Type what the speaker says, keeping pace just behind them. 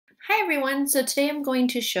Hi everyone, so today I'm going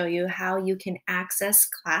to show you how you can access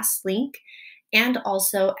Classlink and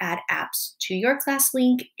also add apps to your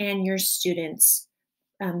Classlink and your students'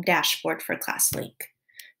 dashboard for Classlink.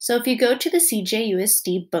 So if you go to the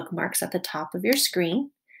CJUSD bookmarks at the top of your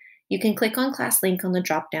screen, you can click on Classlink on the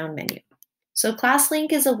drop-down menu. So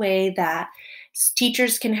Classlink is a way that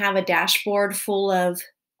teachers can have a dashboard full of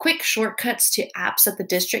quick shortcuts to apps that the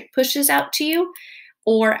district pushes out to you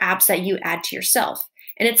or apps that you add to yourself.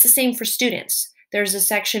 And it's the same for students. There's a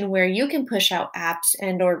section where you can push out apps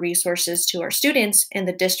and or resources to our students, and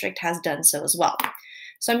the district has done so as well.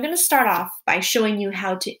 So I'm going to start off by showing you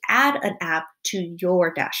how to add an app to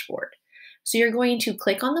your dashboard. So you're going to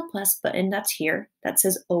click on the plus button that's here that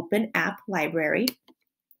says Open App Library.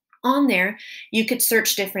 On there, you could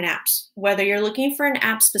search different apps. Whether you're looking for an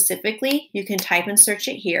app specifically, you can type and search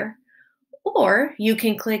it here. Or you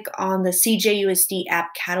can click on the CJUSD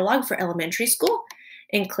app catalog for elementary school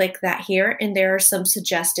and click that here, and there are some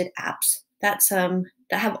suggested apps that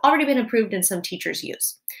have already been approved and some teachers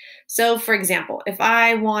use. So for example, if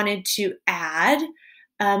I wanted to add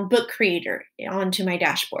Book Creator onto my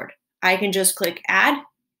dashboard, I can just click add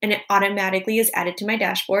and it automatically is added to my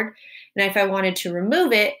dashboard. And if I wanted to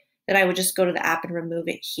remove it, then I would just go to the app and remove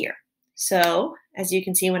it here. So as you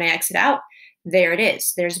can see when I exit out, there it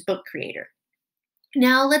is. There's Book Creator.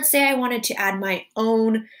 Now let's say I wanted to add my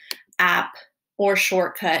own app or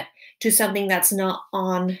shortcut to something that's not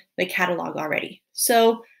on the catalog already.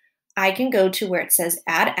 So I can go to where it says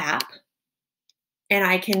Add App, and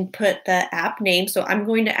I can put the app name. So I'm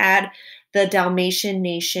going to add the Dalmatian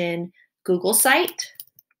Nation Google site.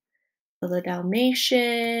 So the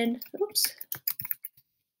Dalmatian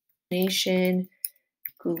Nation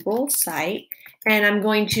Google site. And I'm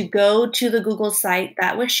going to go to the Google site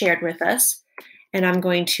that was shared with us, and I'm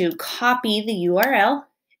going to copy the URL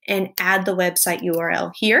and add the website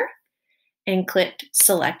URL here and click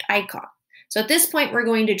Select Icon. So at this point, we're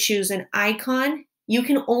going to choose an icon. You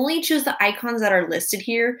can only choose the icons that are listed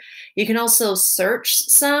here. You can also search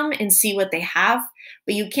some and see what they have,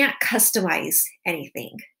 but you can't customize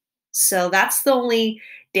anything. So that's the only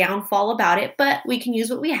downfall about it, but we can use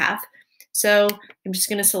what we have. So I'm just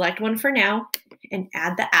going to select one for now and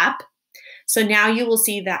add the app. So now you will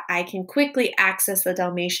see that I can quickly access the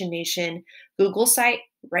Dalmatian Nation Google site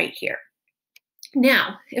right here.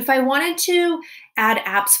 Now, if I wanted to add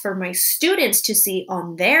apps for my students to see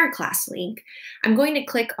on their Classlink, I'm going to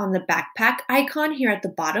click on the backpack icon here at the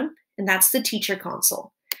bottom, and that's the teacher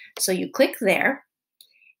console. So you click there,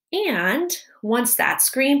 and once that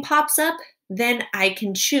screen pops up, then I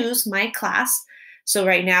can choose my class. So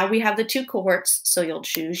right now we have the 2 cohorts, so you'll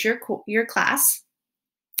choose your class.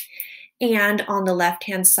 And on the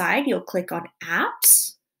left-hand side, you'll click on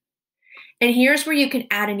Apps. And here's where you can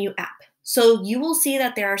add a new app. So you will see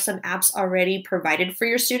that there are some apps already provided for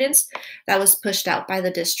your students that was pushed out by the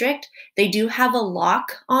district. They do have a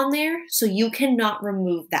lock on there, so you cannot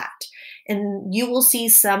remove that. And you will see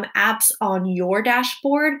some apps on your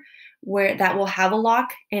dashboard where that will have a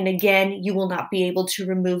lock. And again, you will not be able to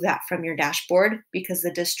remove that from your dashboard because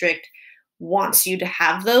the district wants you to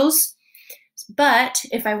have those. But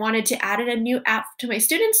if I wanted to add a new app to my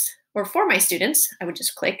students or for my students, I would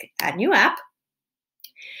just click Add New App.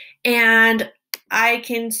 And I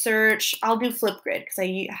can search, I'll do Flipgrid because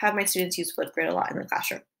I have my students use Flipgrid a lot in the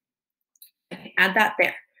classroom. I can add that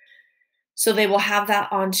there. So they will have that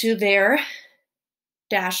onto their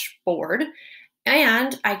dashboard.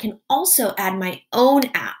 And I can also add my own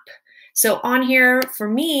app. So on here, for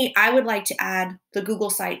me, I would like to add the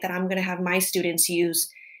Google site that I'm going to have my students use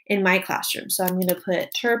in my classroom. So I'm going to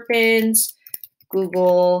put Turpin's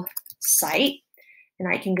Google site, and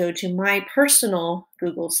I can go to my personal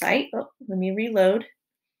Google site. Oh, let me reload.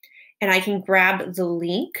 And I can grab the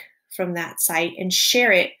link from that site and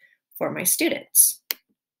share it for my students.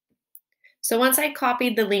 So once I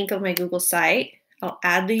copied the link of my Google site, I'll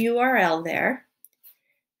add the URL there,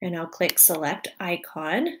 and I'll click Select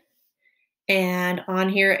Icon. And on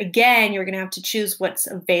here, again, you're going to have to choose what's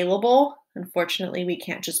available. Unfortunately, we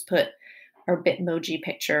can't just put our Bitmoji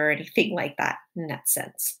picture or anything like that in that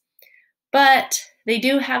sense. But they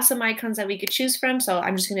do have some icons that we could choose from. So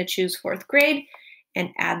I'm just going to choose 4th grade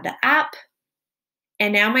and add the app.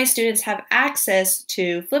 And now my students have access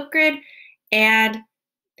to Flipgrid and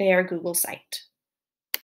their Google site.